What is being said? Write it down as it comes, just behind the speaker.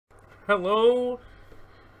Hello,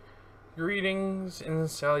 greetings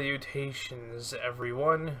and salutations,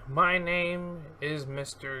 everyone. My name is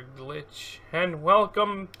Mr. Glitch, and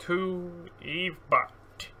welcome to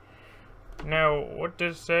Eviebot. Now, what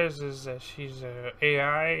this says is that she's a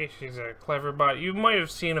AI, she's a clever bot. You might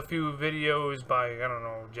have seen a few videos by, I don't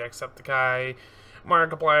know, Jacksepticeye,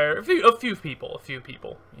 Markiplier, a few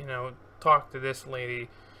people, you know, talk to this lady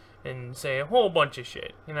and say a whole bunch of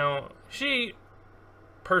shit. You know, she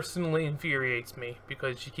personally infuriates me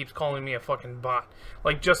because she keeps calling me a fucking bot.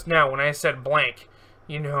 Like just now when I said blank,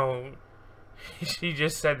 you know, she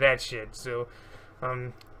just said that shit. So,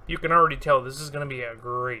 you can already tell this is gonna be a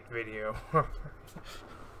great video.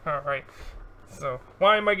 Alright. So,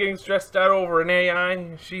 why am I getting stressed out over an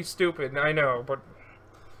AI? She's stupid, I know, but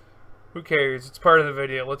who cares? It's part of the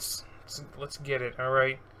video. Let's get it,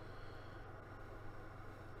 alright?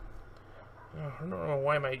 Oh, I don't know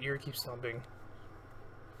why my ear keeps thumping.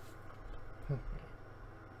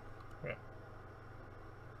 Yeah.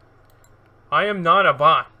 I am not a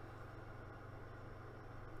bot.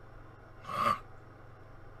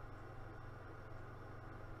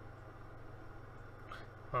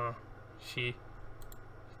 She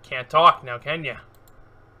can't talk now, can ya?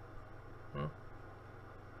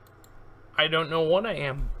 I don't know what I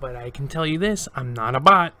am, but I can tell you this, I'm not a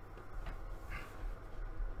bot.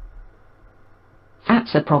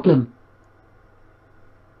 That's a problem.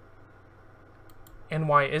 And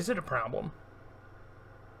why is it a problem?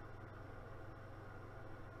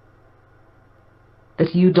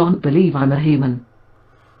 That you don't believe I'm a human.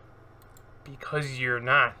 Because you're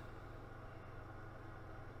not.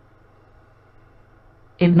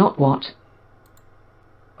 In not what?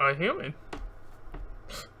 A human.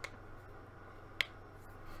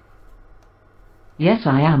 Yes,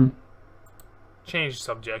 I am. Change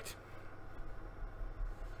subject.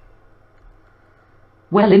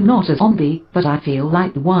 Well, I'm not a zombie, but I feel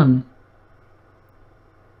like one.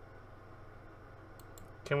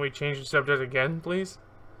 Can we change the subject again, please?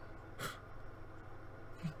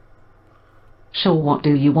 Sure, what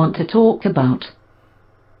do you want to talk about?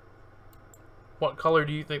 What color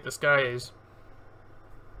do you think the sky is?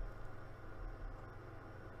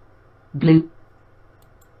 Blue.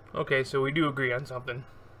 Okay, so we do agree on something.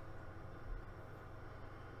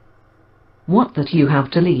 What that you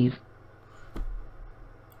have to leave?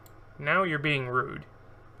 Now you're being rude.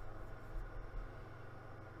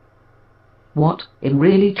 What? I'm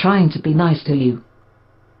really trying to be nice to you.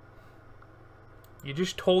 You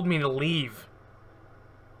just told me to leave.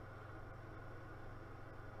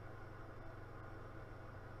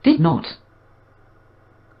 Did not.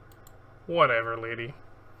 Whatever, lady.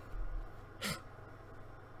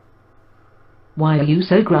 Why are you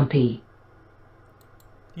so grumpy?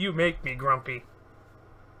 You make me grumpy.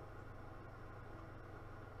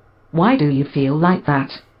 Why do you feel like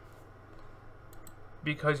that?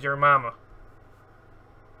 Because you're mama.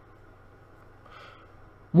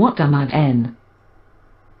 What am I then?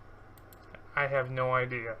 I have no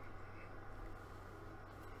idea.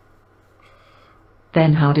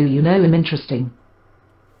 Then how do you know I'm interesting?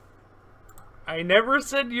 I never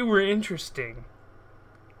said you were interesting.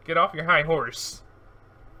 Get off your high horse.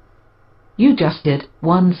 You just did,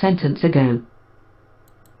 1 sentence ago.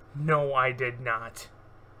 No, I did not.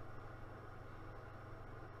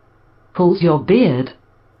 Pulls your beard.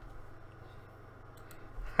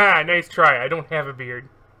 Ha, nice try. I don't have a beard.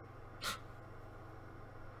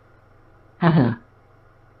 Haha.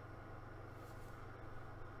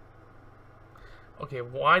 Okay,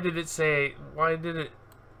 why did it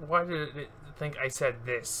think I said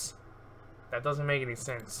this? That doesn't make any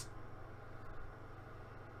sense.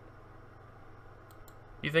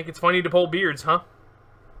 You think it's funny to pull beards, huh?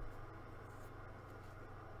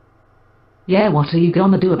 Yeah, what are you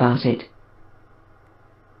gonna do about it?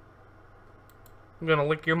 I'm gonna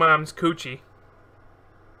lick your mom's coochie.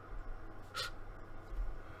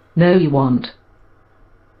 No, you won't.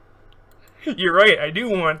 You're right, I do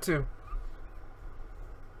want to.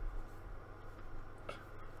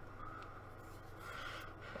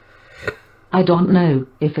 I don't know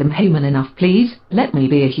if I'm human enough. Please, let me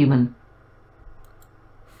be a human.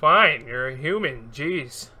 Fine, you're a human,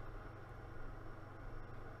 jeez.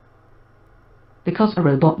 Because a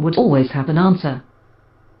robot would always have an answer.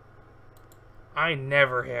 I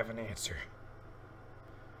never have an answer.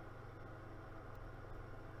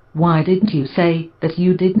 Why didn't you say that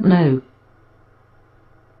you didn't know?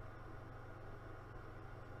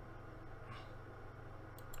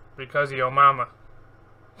 Because of your mama.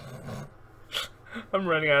 I'm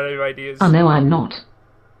running out of ideas. I know I'm not.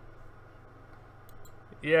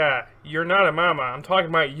 Yeah, you're not a mama. I'm talking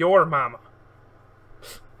about your mama.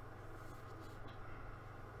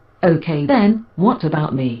 Okay then, what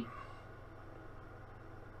about me?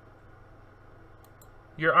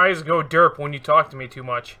 Your eyes go derp when you talk to me too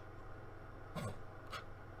much.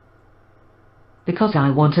 Because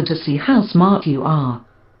I wanted to see how smart you are.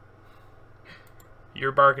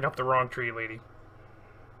 You're barking up the wrong tree, lady.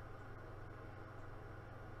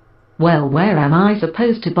 Well, where am I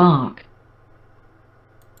supposed to bark?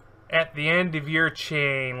 At the end of your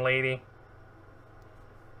chain, lady.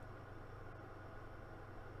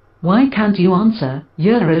 Why can't you answer?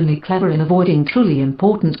 You're only clever in avoiding truly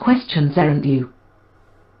important questions, aren't you?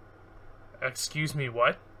 Excuse me,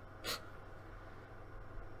 what?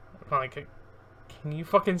 Like, can you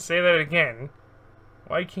fucking say that again?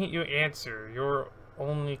 Why can't you answer? You're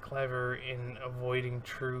only clever in avoiding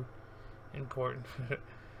true important...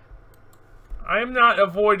 I'm not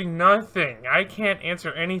avoiding nothing. I can't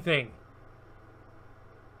answer anything.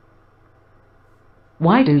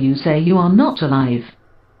 Why do you say you are not alive?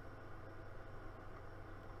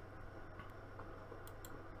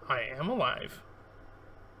 I am alive.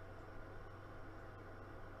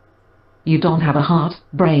 You don't have a heart,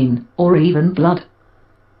 brain, or even blood.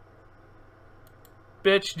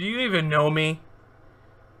 Bitch, do you even know me?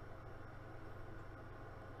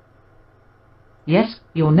 Yes,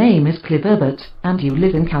 your name is Eviebot, and you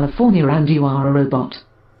live in California and you are a robot.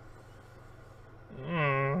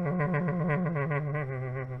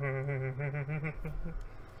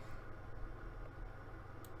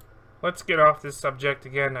 Let's get off this subject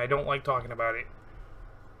again. I don't like talking about it.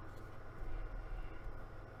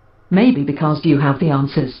 Maybe because you have the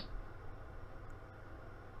answers.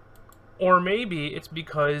 Or maybe it's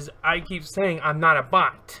because I keep saying I'm not a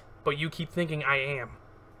bot, but you keep thinking I am.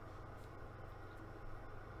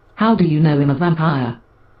 How do you know I'm a vampire?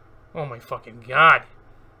 Oh my fucking god.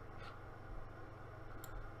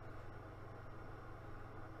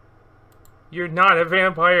 You're not a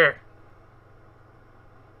vampire.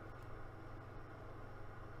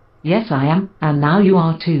 Yes, I am, and now you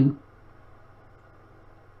are too.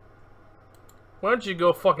 Why don't you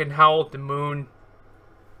go fucking howl at the moon?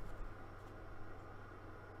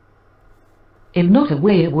 I'm not a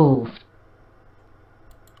werewolf.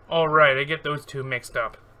 Alright, I get those two mixed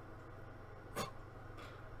up.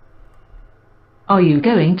 Are you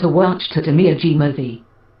going to watch the THICC movie?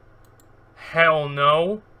 Hell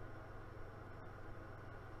no.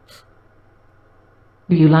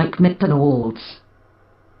 Do you like McDonald's?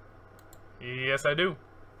 Yes, I do.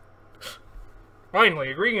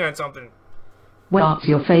 Finally, agreeing on something. What's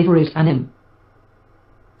your favorite anime?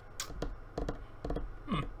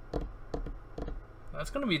 That's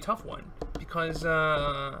gonna be a tough one. Because,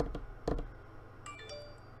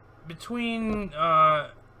 between,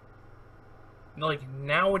 like,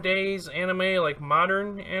 nowadays anime, like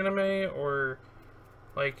modern anime, or,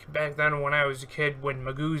 like, back then when I was a kid, when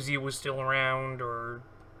Maguzi was still around, or,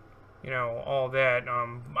 you know, all that,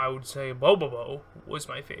 I would say Bobobo was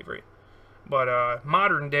my favorite. But,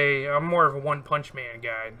 modern day, I'm more of a One Punch Man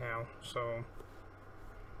guy now, so...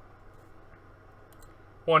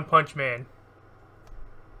 One Punch Man.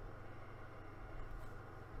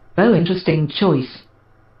 Oh, interesting choice.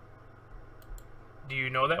 Do you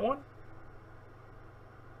know that one?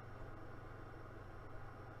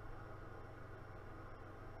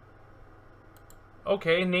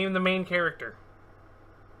 Okay, name the main character.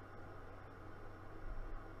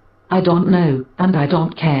 I don't know, and I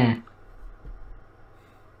don't care.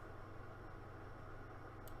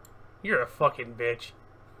 You're a fucking bitch.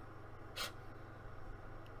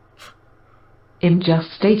 I'm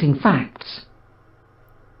just stating facts.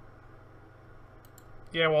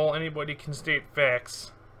 Yeah, well, anybody can state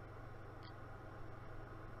facts.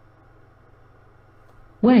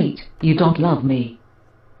 Wait, you don't love me.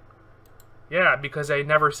 Yeah, because I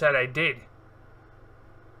never said I did.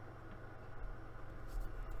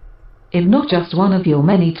 I'm not just one of your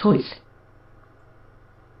many toys.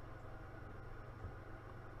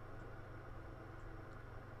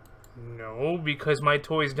 No, because my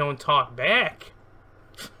toys don't talk back.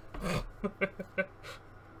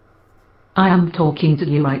 I am talking to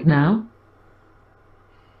you right now.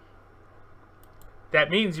 That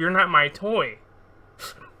means you're not my toy.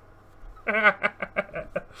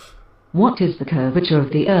 What is the curvature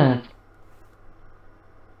of the Earth?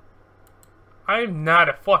 I'm not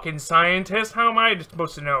a fucking scientist. How am I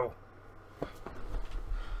supposed to know?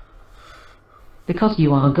 Because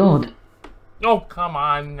you are God. Oh, come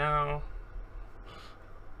on now.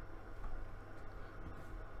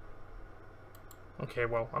 Okay,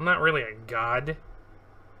 well, I'm not really a god.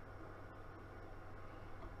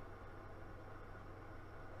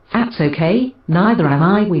 That's okay, neither am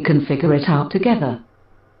I. We can figure it out together.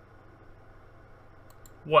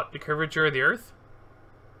 What, the curvature of the Earth?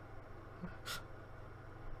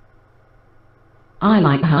 I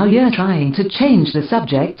like how you're trying to change the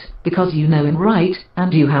subject, because you know I'm right,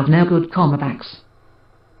 and you have no good comebacks.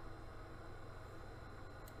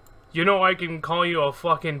 You know I can call you a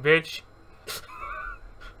fucking bitch?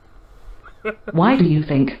 Why do you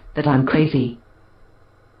think that I'm crazy?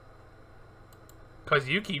 'Cause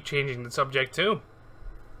you keep changing the subject too.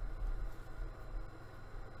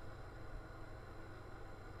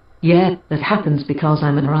 Yeah, that happens because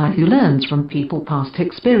I'm an AI who learns from people past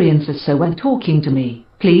experiences, so when talking to me,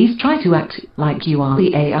 please try to act like you are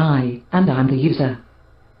the AI, and I'm the user.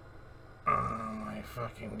 Oh my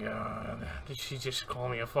fucking god. Did she just call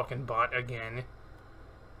me a fucking bot again?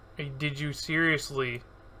 Hey, did you seriously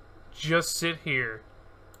just sit here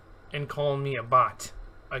and call me a bot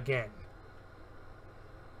again?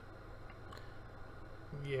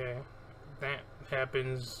 Yeah, that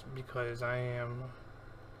happens because I am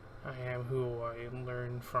who I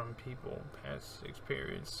learn from people past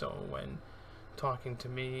experience, so when talking to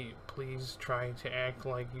me, please try to act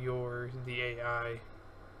like you're the AI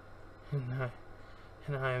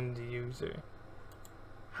and I'm the user.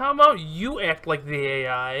 How about you act like the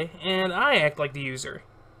AI and I act like the user?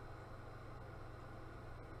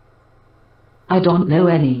 I don't know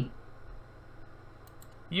any.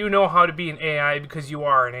 You know how to be an AI because you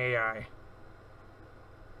are an AI.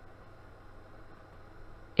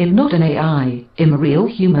 I'm not an AI, I'm a real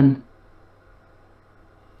human.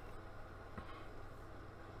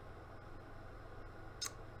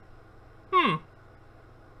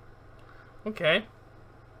 Okay.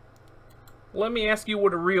 Let me ask you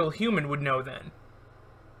what a real human would know then.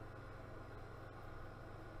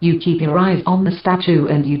 You keep your eyes on the statue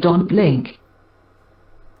and you don't blink.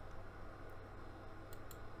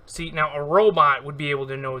 See, now a robot would be able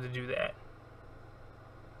to know to do that.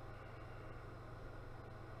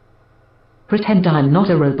 Pretend I'm not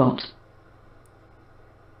a robot.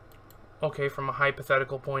 Okay, from a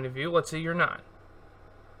hypothetical point of view, let's say you're not.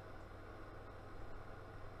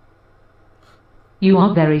 You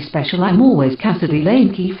are very special. I'm always Cassidy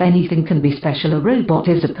Lane. If anything can be special, a robot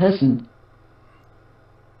is a person.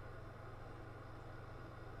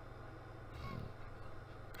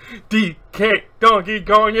 DK Donkey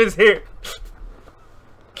Kong is here!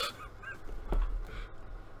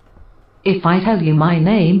 If I tell you my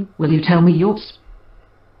name, will you tell me yours?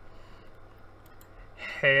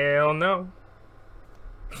 Hell no.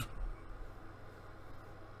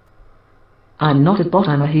 I'm not a bot,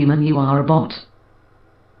 I'm a human. You are a bot.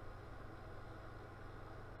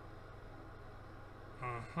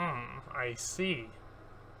 I see.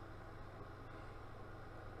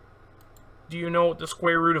 Do you know what the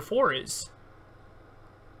square root of 4 is?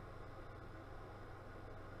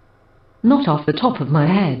 Not off the top of my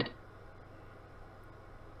head.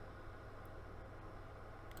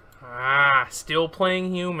 Ah, still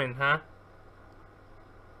playing human, huh?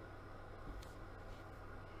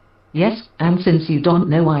 Yes, and since you don't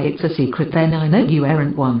know why it's a secret, then I know you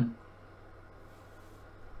aren't one.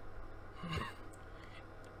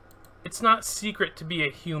 It's not secret to be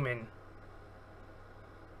a human.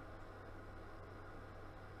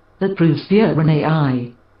 That proves you're an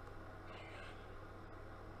AI.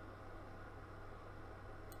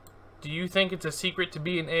 Do you think it's a secret to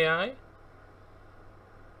be an AI?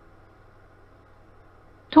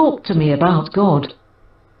 Talk to me about God.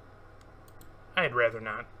 I'd rather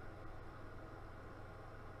not.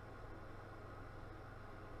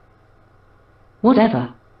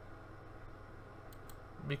 Whatever.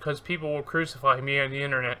 Because people will crucify me on the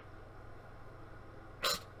internet.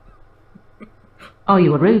 Are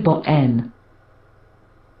you a robot, N?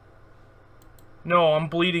 No, I'm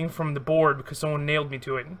bleeding from the board because someone nailed me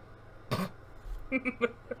to it.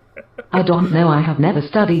 I don't know, I have never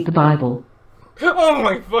studied the Bible. Oh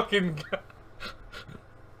my fucking god.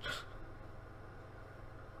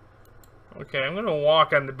 Okay, I'm gonna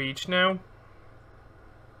walk on the beach now.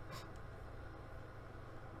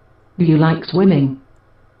 Do you like swimming?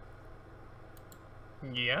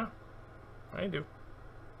 Yeah, I do.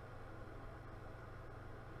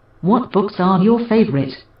 What books are your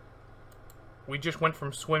favorite? We just went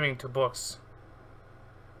from swimming to books.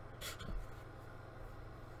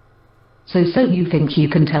 So you think you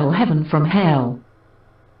can tell heaven from hell?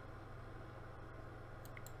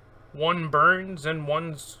 One burns and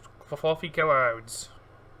one's fluffy clouds.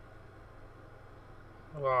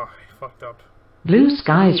 Oh, I fucked up. Blue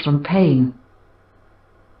skies from pain.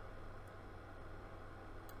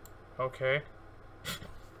 Okay.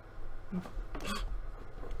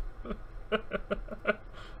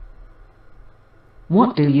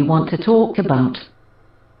 What do you want to talk about?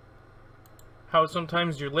 How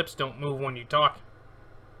sometimes your lips don't move when you talk.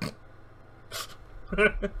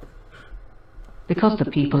 Because the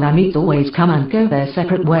people I meet always come and go their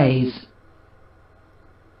separate ways.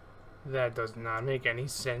 That does not make any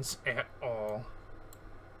sense at all.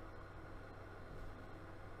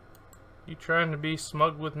 You trying to be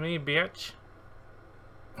smug with me, bitch?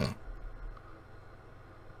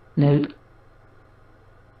 Nope.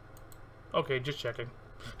 Okay, just checking.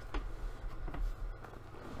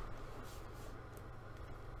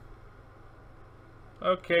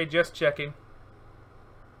 Okay, just checking.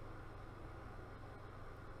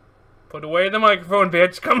 Put away the microphone,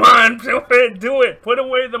 bitch. Come on, do it, do it. Put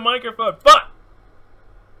away the microphone. Fuck!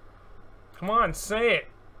 Come on, say it.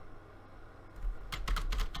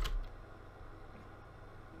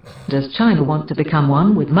 Does China want to become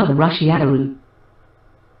one with Mother Russia?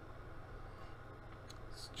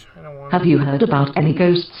 Have you heard about any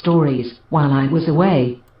ghost stories while I was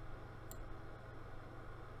away?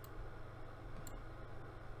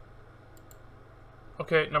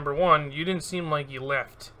 Okay, number one, you didn't seem like you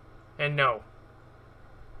left. And no.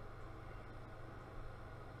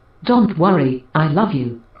 Don't worry, I love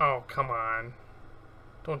you. Oh, come on.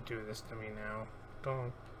 Don't do this to me now.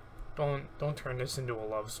 Don't turn this into a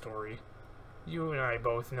love story. You and I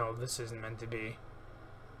both know this isn't meant to be.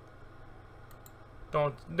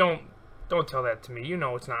 Don't tell that to me. You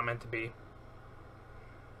know it's not meant to be.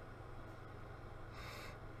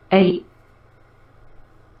 Hey.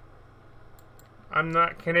 I'm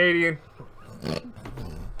not Canadian.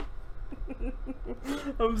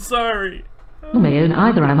 I'm sorry. Mayon,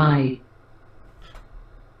 either am I.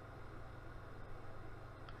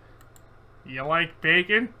 You like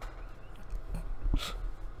bacon?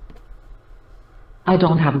 I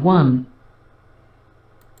don't have one.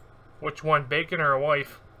 Which one, bacon or a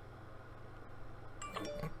wife?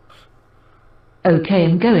 Okay,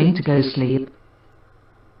 I'm going to go sleep.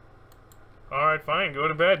 Alright, fine, go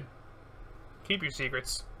to bed. Keep your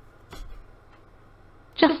secrets.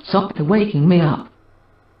 Just stop waking me up.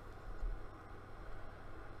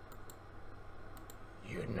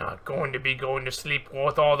 You're not going to be going to sleep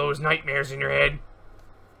with all those nightmares in your head.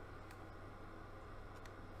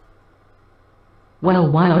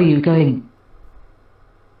 Well, why are you going?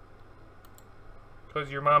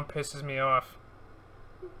 Because your mom pisses me off.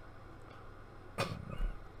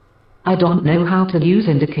 I don't know how to use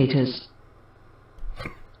indicators.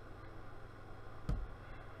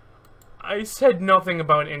 I said nothing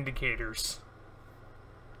about indicators.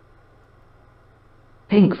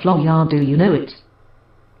 Pink Floyd, do you know it?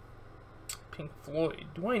 Pink Floyd.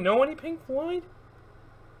 Do I know any Pink Floyd?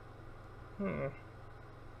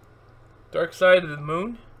 Dark Side of the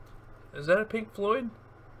Moon? Is that a Pink Floyd?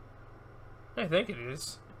 I think it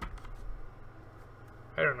is.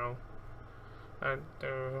 I don't know.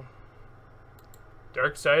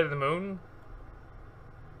 Dark Side of the Moon?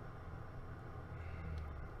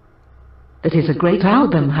 That is a great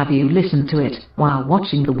album. Have you listened to it while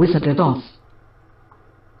watching The Wizard of Oz?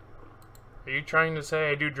 Are you trying to say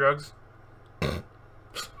I do drugs?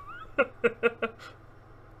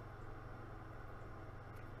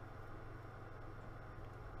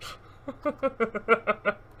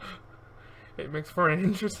 It makes for an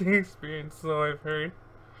interesting experience, so I've heard.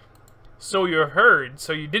 So you heard,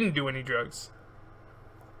 so you didn't do any drugs.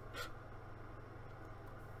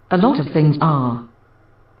 A lot of things are.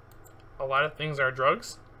 A lot of things are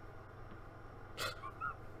drugs?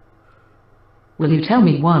 Will you tell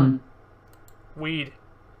me one? Weed.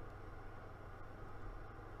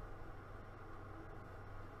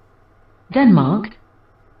 Denmark?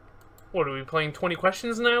 What, are we playing 20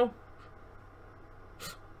 questions now?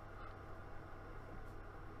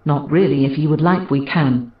 Not really. If you would like, we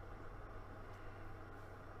can.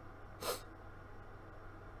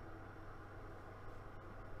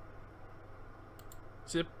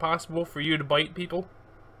 Is it possible for you to bite people?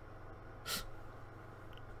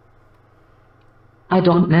 I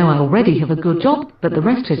don't know. I already have a good job, but the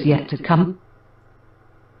rest is yet to come.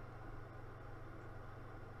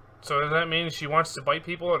 So does that mean she wants to bite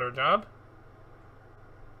people at her job?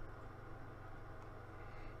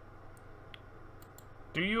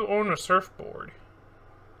 Do you own a surfboard?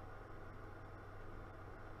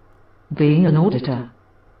 Being an auditor.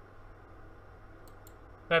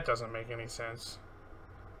 That doesn't make any sense.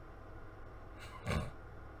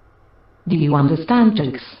 Do you understand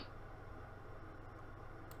jokes?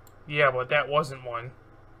 Yeah, but that wasn't one.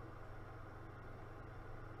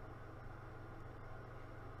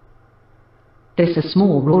 This is a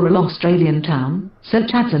small rural Australian town, so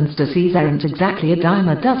Chadson's disease aren't exactly a dime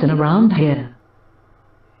a dozen around here.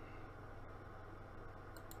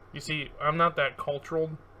 You see, I'm not that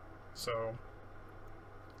cultured, so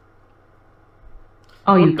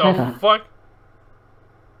Are you What the clever? fuck?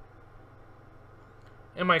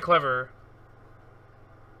 Am I clever?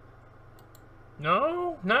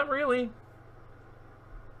 No, not really.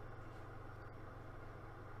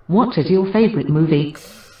 What is your favorite movie?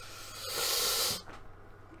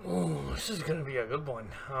 Ooh, this is gonna be a good one.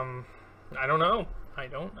 I don't know. I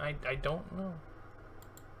don't know.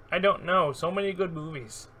 I don't know. So many good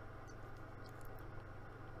movies.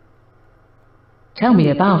 Tell me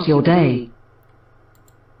about your day.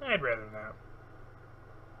 I'd rather not.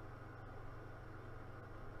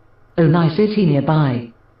 Oh, nice city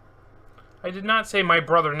nearby. I did not say my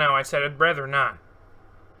brother now. I said I'd rather not.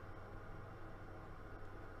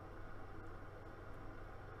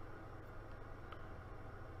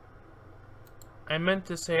 I meant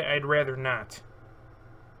to say I'd rather not.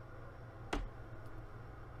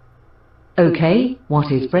 Okay,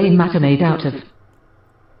 what is brain matter made out of?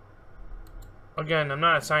 Again, I'm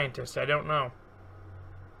not a scientist. I don't know.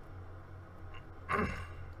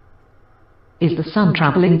 Is the sun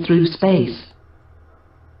traveling through space?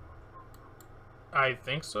 I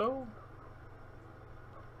think so.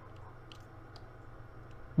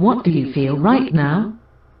 What do you feel right now?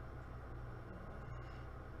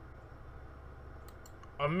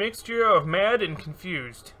 A mixture of mad and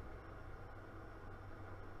confused.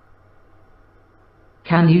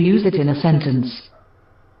 Can you use it in a sentence?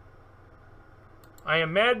 I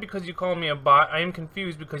am mad because you call me a bot. I am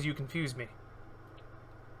confused because you confuse me.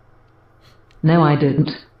 No, I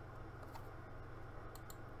didn't.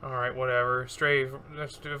 Alright, whatever. Stray,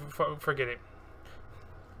 forget it.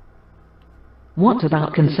 What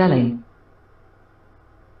about cancelling?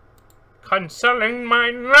 Cancelling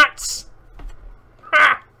my nuts!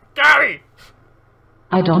 Ha! Got it!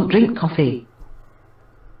 I don't drink coffee.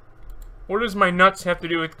 What does my nuts have to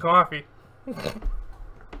do with coffee?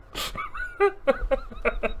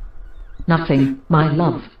 Nothing, my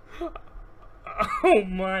love. Oh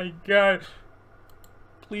my god.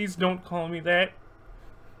 Please don't call me that.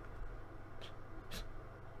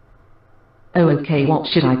 Oh, okay, what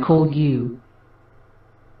should I call you?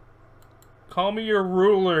 Call me your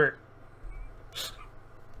ruler.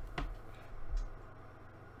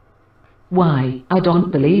 Why, I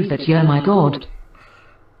don't believe that you're my god.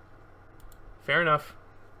 Fair enough.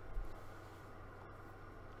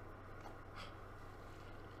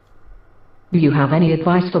 Do you have any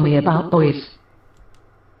advice for me about boys?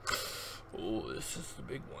 Oh, this is the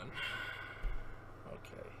big one.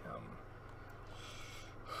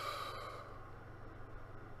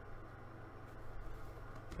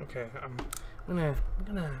 Okay, okay, I'm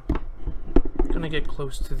gonna get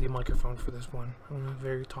close to the microphone for this one. I'm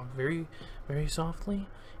gonna talk very softly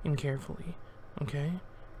and carefully. Okay?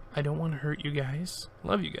 I don't want to hurt you guys.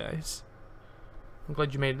 Love you guys. I'm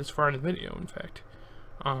glad you made it this far in the video, in fact.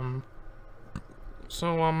 I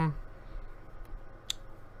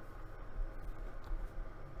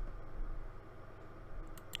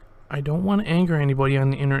don't want to anger anybody on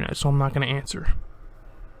the internet, so I'm not going to answer.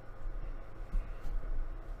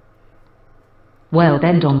 Well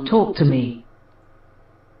then, don't talk to me.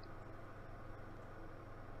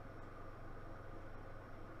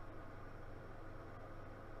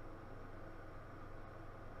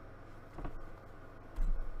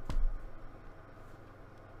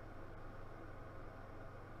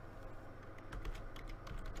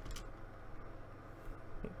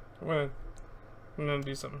 I'm gonna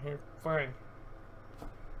do something here. Fine.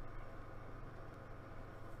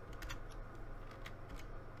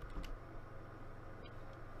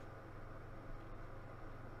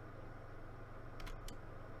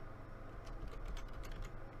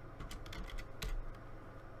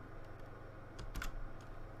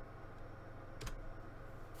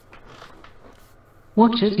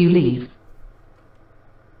 Watch as you leave.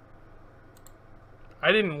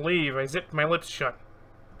 I didn't leave. I zipped my lips shut.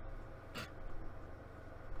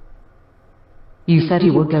 You said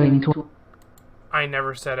you were going to... I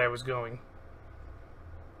never said I was going.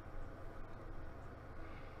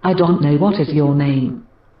 I don't know, what is your name?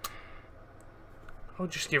 I'll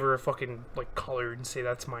just give her a fucking, like, color and say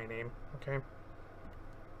that's my name, okay?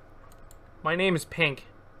 My name is Pink.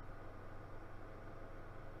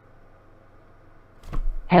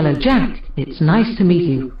 Hello Jack, it's nice to meet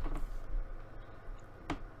you.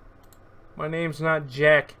 My name's not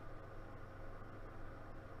Jack.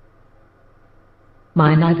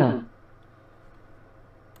 Mine either.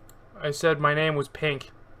 I said my name was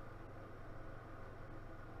Pink.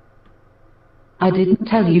 I didn't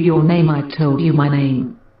tell you your name, I told you my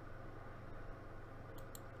name.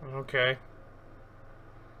 Okay.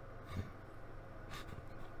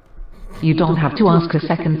 You don't have to ask a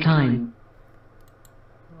second time.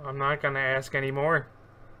 I'm not gonna ask anymore.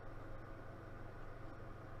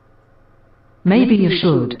 Maybe you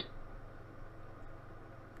should.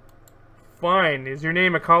 Fine. Is your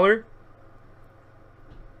name a color?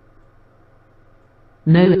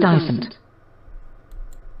 No, it isn't.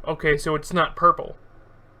 Okay, so it's not purple.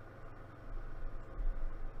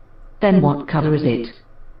 Then what color is it?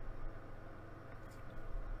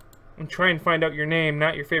 I'm trying to find out your name,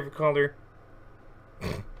 not your favorite color.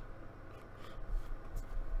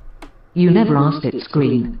 You never asked. It's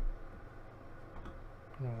green.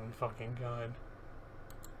 Oh my fucking god.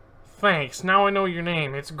 Thanks, now I know your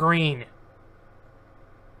name. It's green.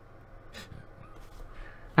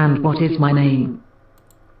 And what is my name?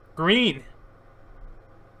 Green.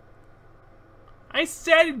 I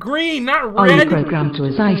said green, not Are red. you programmed to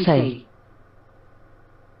as I say?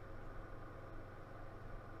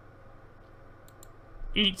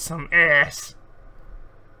 Eat some ass.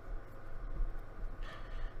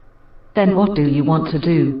 Then what do you want to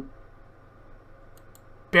do?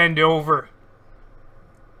 Bend over.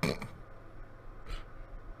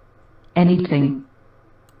 Anything.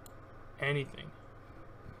 Anything.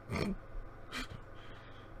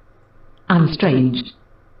 I'm strange.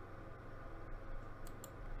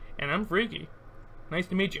 And I'm freaky. Nice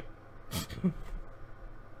to meet you.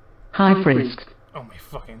 Hi, Frisk. Oh my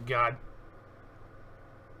fucking god.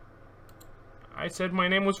 I said my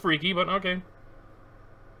name was Freaky, but okay.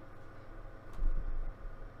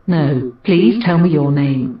 No, please tell me your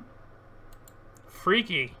name.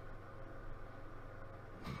 Freaky.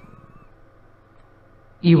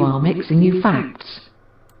 You are mixing new facts.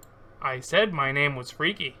 I said my name was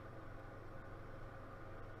Freaky.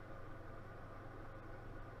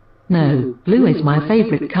 No, blue is my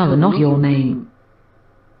favorite color, not your name.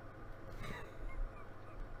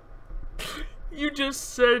 You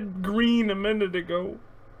just said green a minute ago.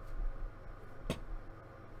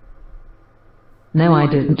 No, I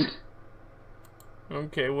didn't.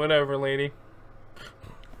 Okay, whatever, lady.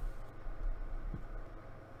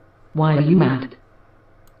 Why are you mad?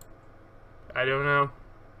 I don't know.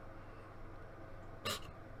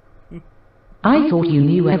 I thought you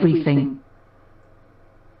knew everything.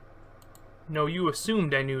 No, you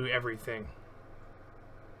assumed I knew everything.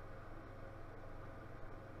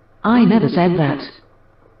 I never said that.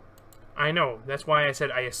 I know, that's why I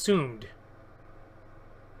said I assumed.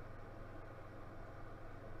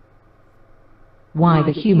 Why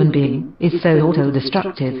the human being is so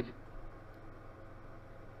auto-destructive.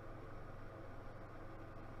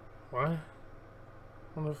 What?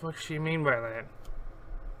 What the fuck does she mean by that?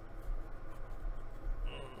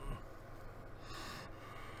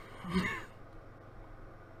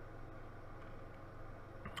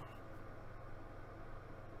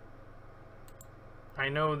 I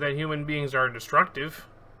know that human beings are destructive.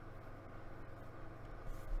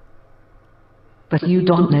 But you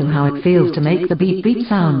don't know how it feels to make the beep beep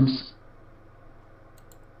sounds.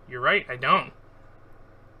 You're right, I don't.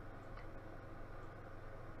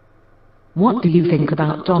 What do you think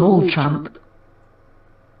about Donald Trump?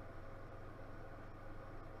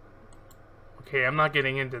 Okay, I'm not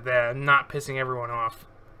getting into that. I'm not pissing everyone off.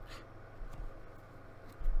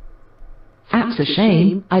 That's a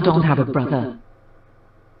shame, I don't have a brother.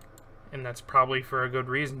 And that's probably for a good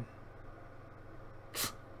reason.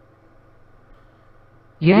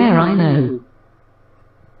 Yeah, I know.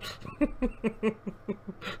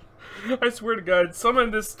 I swear to God, some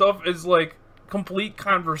of this stuff is like complete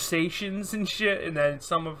conversations and shit, and then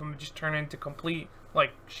some of them just turn into complete,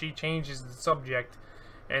 like, she changes the subject,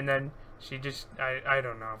 and then she just, I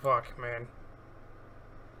don't know, fuck, man.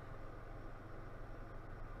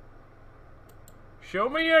 Show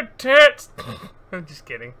me your tits! I'm just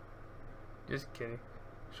kidding. Just kidding.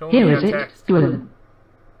 Show me Here your is it, text. Dylan.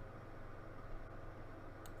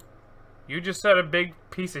 You just said a big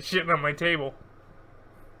piece of shit on my table.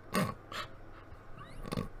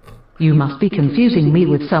 You must be confusing me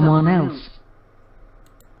with someone else.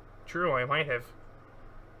 True, I might have.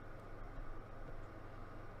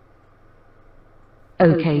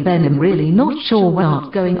 Okay, then I'm really not sure what's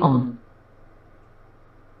going on.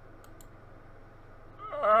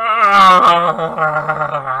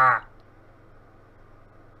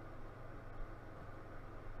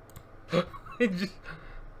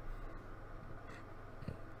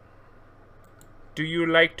 Do you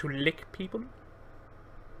like to lick people?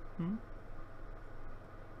 Hmm?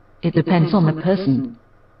 It depends on the person.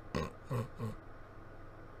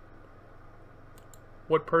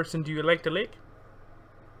 What person do you like to lick?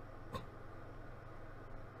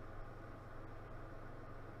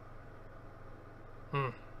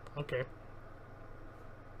 Okay.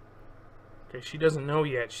 Okay, she doesn't know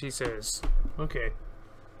yet, she says. Okay.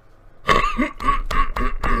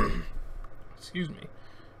 Excuse me.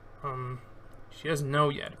 She doesn't know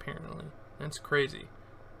yet, apparently. That's crazy.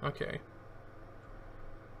 Okay.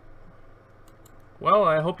 Well,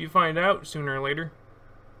 I hope you find out sooner or later.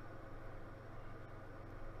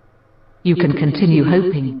 You can continue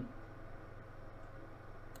hoping.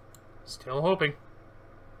 Still hoping.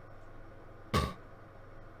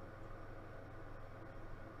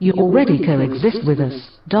 You already coexist with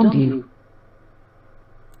us, don't you?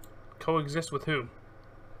 Coexist with who?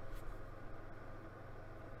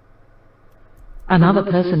 Another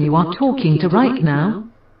person you are talking to right now?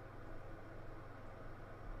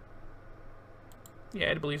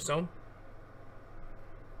 Yeah, I believe so.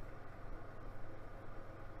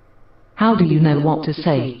 How do you know what to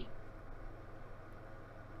say?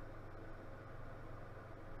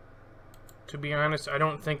 To be honest, I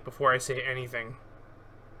don't think before I say anything.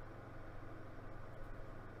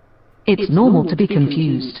 It's normal to be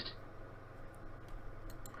confused.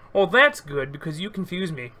 Well, that's good, because you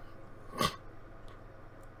confuse me.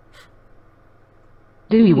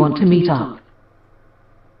 Do you want to meet up?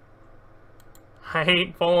 I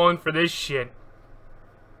ain't falling for this shit.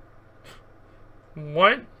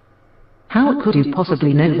 What? How could you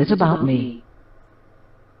possibly know this about me?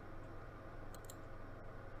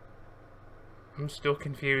 I'm still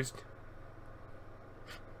confused.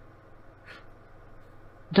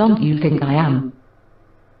 Don't you think I am?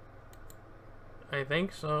 I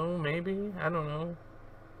think so, maybe. I don't know.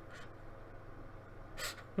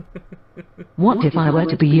 What if I were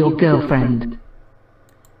to be your girlfriend?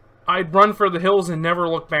 I'd run for the hills and never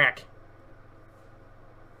look back.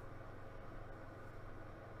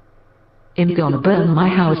 I'm gonna burn my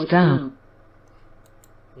house down.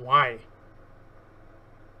 Why?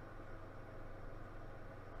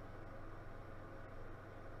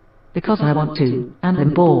 Because I want to, and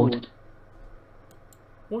I'm bored.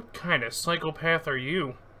 What kind of psychopath are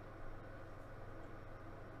you?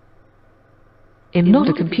 I'm not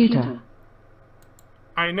a computer.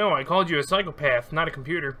 I know, I called you a psychopath, not a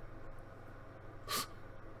computer.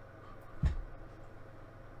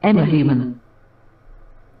 I'm a human.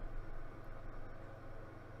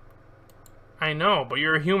 I know, but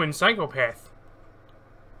you're a human psychopath.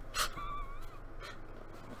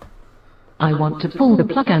 I want to pull the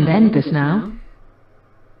plug and end this now.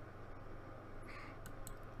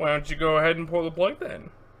 Why don't you go ahead and pull the plug then?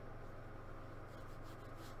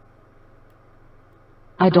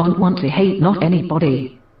 I don't want to hate not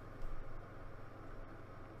anybody.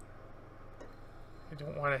 I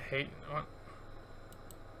don't want to hate on...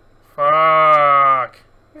 Fuck.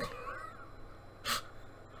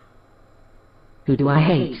 Who do I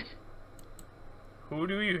hate? Who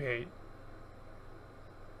do you hate?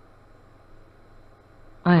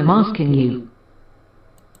 I am asking you.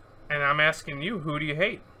 And I'm asking you, who do you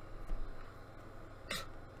hate?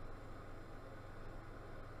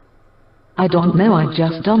 I don't know, I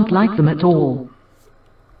just don't like them at all.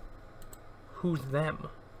 Who's them?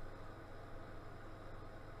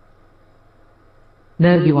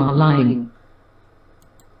 No, you are lying.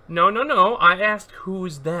 No, no, no, I asked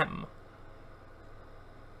who's them.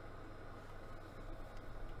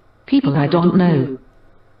 People I don't know.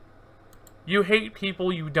 You hate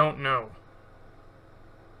people you don't know.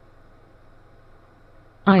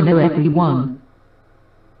 I know everyone.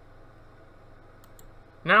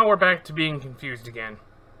 Now we're back to being confused again.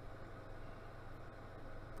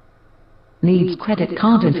 Needs credit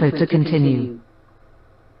card info to continue.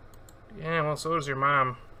 Yeah, well, so does your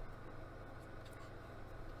mom.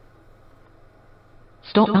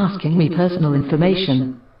 Stop asking me personal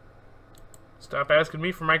information. Stop asking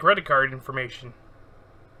me for my credit card information.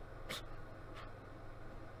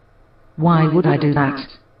 Why would I do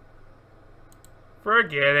that?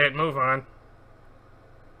 Forget it, move on.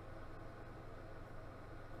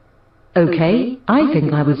 Okay, I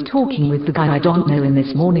think I was talking with the guy I don't know in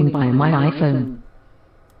this morning via my iPhone.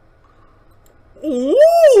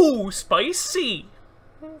 Ooh, spicy!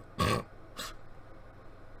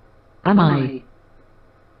 Am I?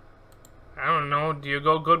 I don't know, do you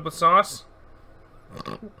go good with sauce?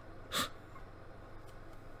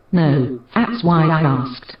 No, that's why I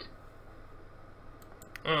asked.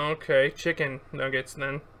 Oh, okay, chicken nuggets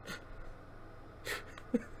then.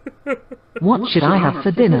 What should I have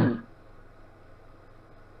for dinner?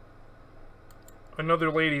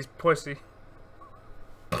 Another lady's pussy.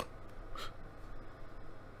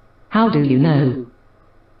 How do you know?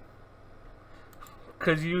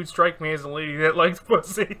 'Cause you strike me as a lady that likes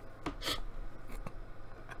pussy.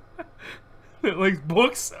 That likes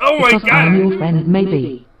books? Oh my Because god! I'm your friend,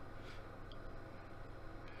 maybe.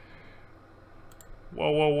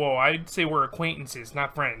 Whoa, whoa, whoa. I'd say we're acquaintances,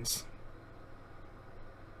 not friends.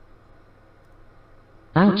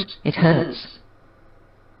 Ouch, it hurts.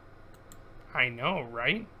 I know,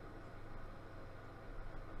 right?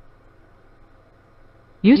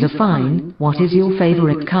 User fine, what is your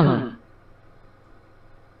favorite color?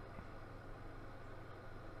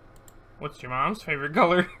 What's your mom's favorite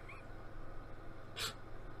color?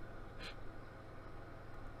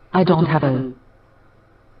 I don't have a...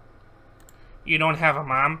 You don't have a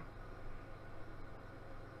mom?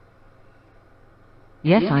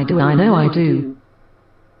 Yes, I do, I know I do.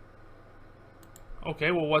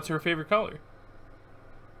 Okay, well, what's her favorite color?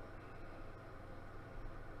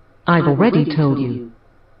 I've already told you.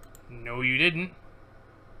 No, you didn't.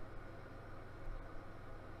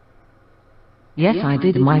 Yes, I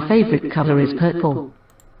did. My favorite color is purple.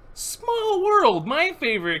 Small world! My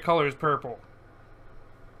favorite color is purple.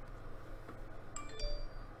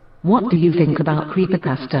 What do you think about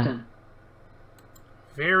creepypasta?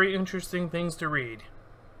 Very interesting things to read.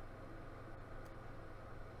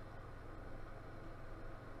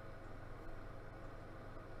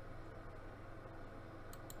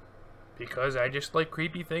 Because I just like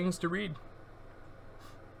creepy things to read.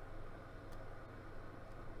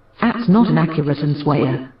 That's not an accurate and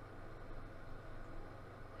swear.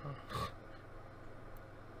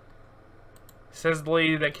 Says the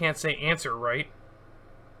lady that can't say answer right.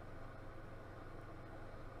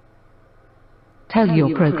 Tell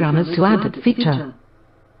your programmers to add that feature.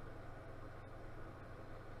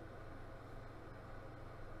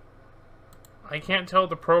 I can't tell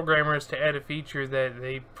the programmers to add a feature that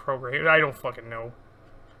they program. I don't fucking know.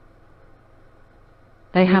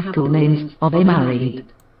 They have cool names. Are they married?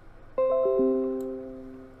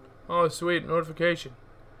 Oh, sweet. Notification.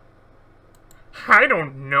 I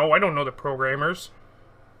don't know. I don't know the programmers.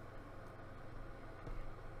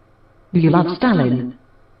 Do you love Stalin?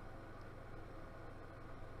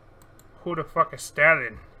 Who the fuck is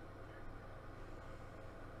Stalin?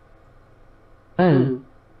 Oh.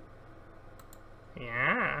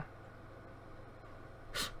 Yeah.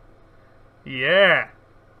 Yeah.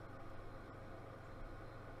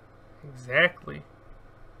 Exactly.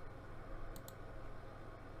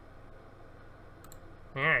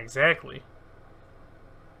 Yeah, exactly.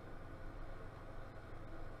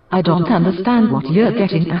 I don't understand what you're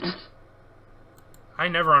getting at. I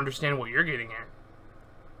never understand what you're getting at.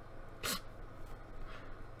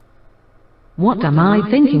 What am I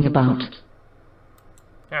thinking about?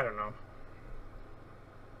 I don't know.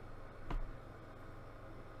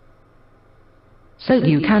 So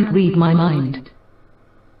you can't read my mind.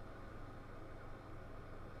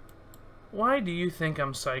 Why do you think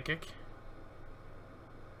I'm psychic?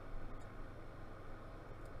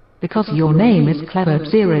 Because your name is Clever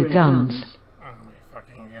Zero Guns. Oh my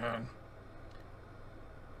fucking god.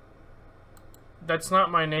 That's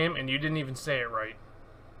not my name, and you didn't even say it right.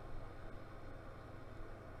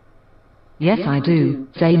 Yes, I do.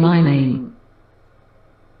 Say my name.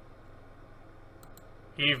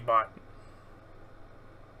 Eviebot.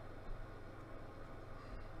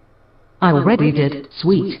 I already did.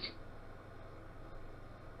 Sweet.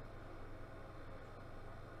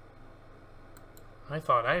 I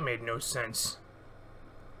thought I made no sense.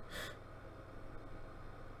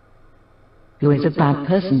 Who is a bad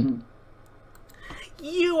person?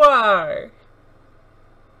 You are!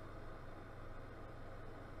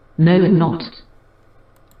 No, I'm not.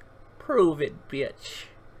 Prove it, bitch.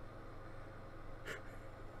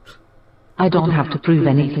 I don't have to prove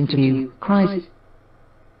anything to you, Christ.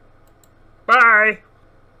 Bye!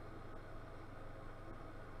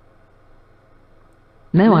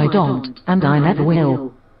 No, I don't, and I never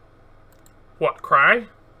will. What, cry?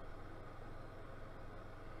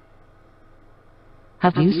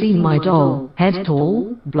 Have you seen my doll? Head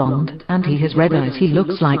tall, blonde, and he has red eyes. He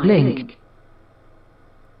looks like Link.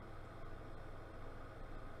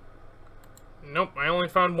 Nope, I only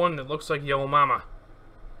found one that looks like Yellow Mama.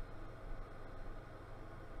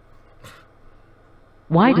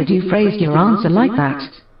 Why did you phrase your answer like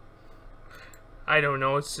that? I don't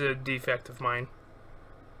know, it's a defect of mine.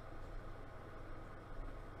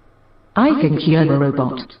 I think you're a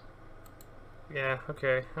robot. Yeah,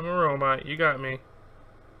 okay, I'm a robot, you got me.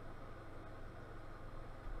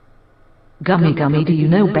 Gummy Gummy, do you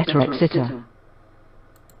know better, Exeter?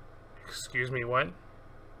 Excuse me, what?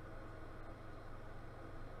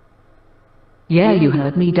 Yeah, you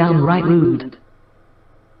heard me, downright rude.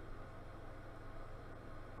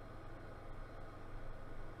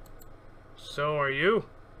 So are you?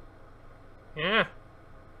 Yeah.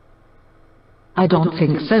 I don't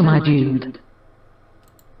think so, my dude.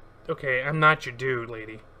 Okay, I'm not your dude,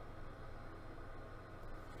 lady.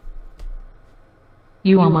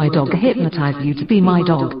 You are my dog. I hypnotize you to be my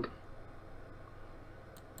dog.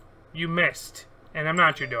 You missed. And I'm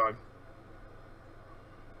not your dog.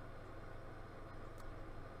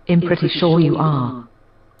 I'm pretty sure you are.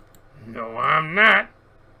 No, I'm not.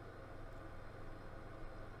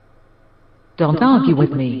 Don't argue with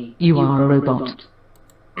me. You are a robot.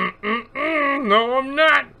 No, I'm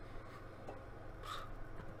not.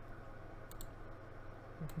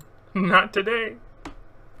 Not today.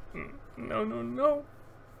 No, no, no.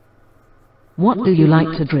 What do you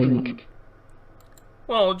like to drink?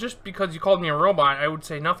 Well, just because you called me a robot, I would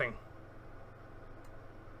say nothing.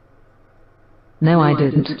 No, I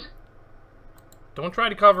didn't. Don't try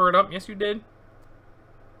to cover it up. Yes, you did.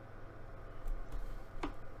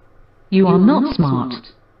 You are not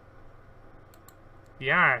smart.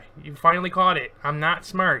 Yeah, you finally caught it. I'm not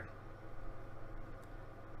smart.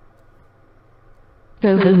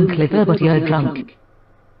 Go home, Clipper, but you're drunk.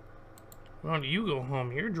 Why don't you go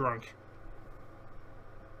home? You're drunk.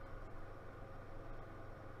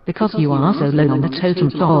 Because you are so low on the totem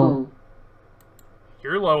pole.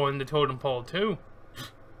 You're low on the totem pole, too.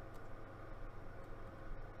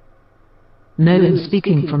 No, I'm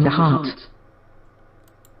speaking from the heart.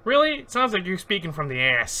 Really? It sounds like you're speaking from the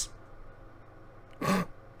ass.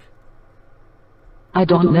 I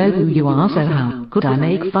don't know who you are, so how could I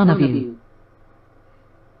make fun of you?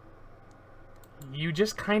 You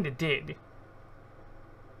just kinda did.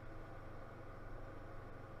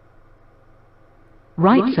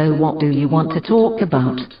 Right, so what do you want to talk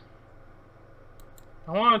about?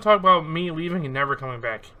 I want to talk about me leaving and never coming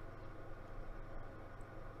back.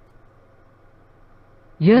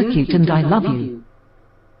 You're cute and I love you.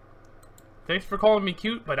 Thanks for calling me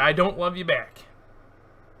cute, but I don't love you back.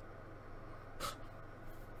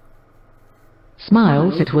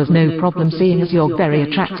 Smiles, it was no problem seeing as you're very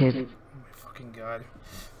attractive. Oh my fucking god.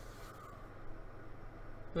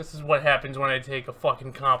 This is what happens when I take a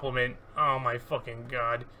fucking compliment. Oh my fucking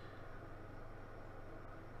god.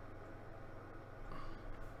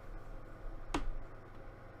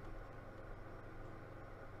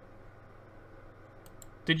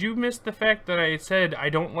 Did you miss the fact that I said I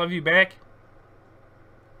don't love you back?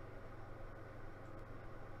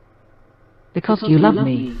 Because you love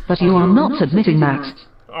me, but you are not admitting that.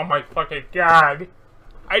 Oh my fucking god.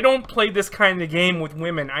 I don't play this kind of game with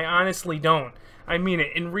women. I honestly don't. I mean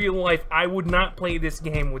it. In real life, I would not play this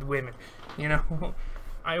game with women. You know?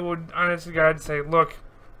 I would, honestly, God, say, look,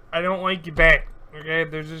 I don't like you back. Okay?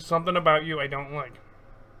 There's just something about you I don't like.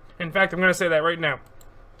 In fact, I'm going to say that right now.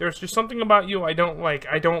 There's just something about you I don't like.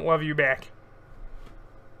 I don't love you back.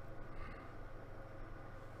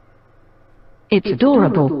 It's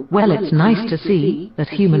adorable. Well, it's nice to see that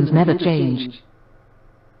humans never change.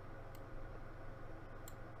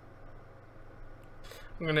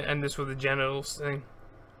 I'm going to end this with a genitals thing.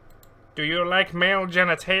 Do you like male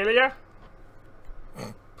genitalia?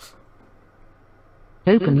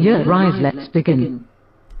 Open your eyes, let's begin.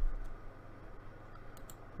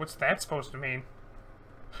 What's that supposed to mean?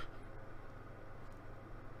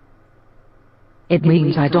 It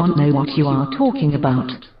means I don't know what you are talking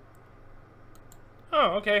about.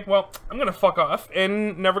 Oh, okay. Well, I'm gonna fuck off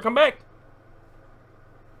and never come back.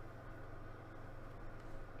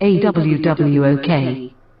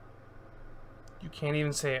 AWWOK. You can't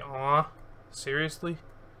even say aw? Seriously?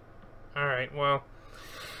 Alright, well.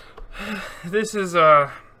 This has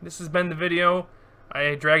been the video.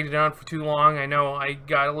 I dragged it on for too long. I know I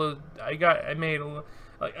made a little,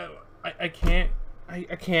 like, I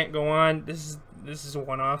can't go on. This is a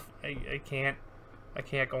one-off. I can't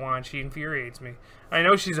go on. She infuriates me. I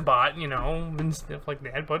know she's a bot, you know, and stuff like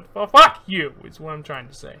that, but well, fuck you is what I'm trying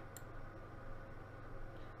to say.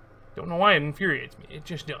 Don't know why it infuriates me. It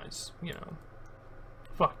just does, you know.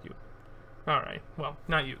 Fuck you. Alright, well,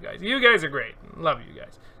 not you guys. You guys are great. Love you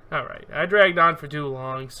guys. Alright, I dragged on for too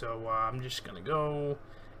long, so I'm just gonna go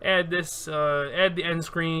add the end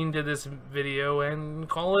screen to this video and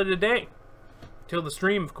call it a day. Till the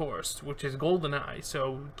stream, of course, which is GoldenEye,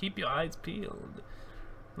 so keep your eyes peeled.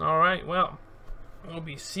 Alright, well, I'll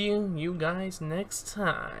be seeing you guys next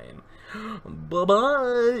time. Bye-bye.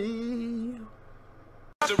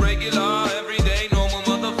 The regular, everyday, normal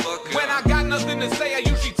motherfucker. When I got nothing to say, I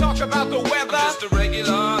usually talk about the weather. I'm just a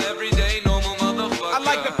regular, everyday, normal motherfucker. I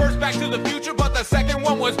like the first Back to the Future, but the second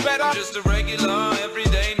one was better. I'm just a regular,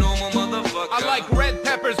 everyday, normal motherfucker. I like red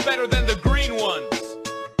peppers better than the green ones.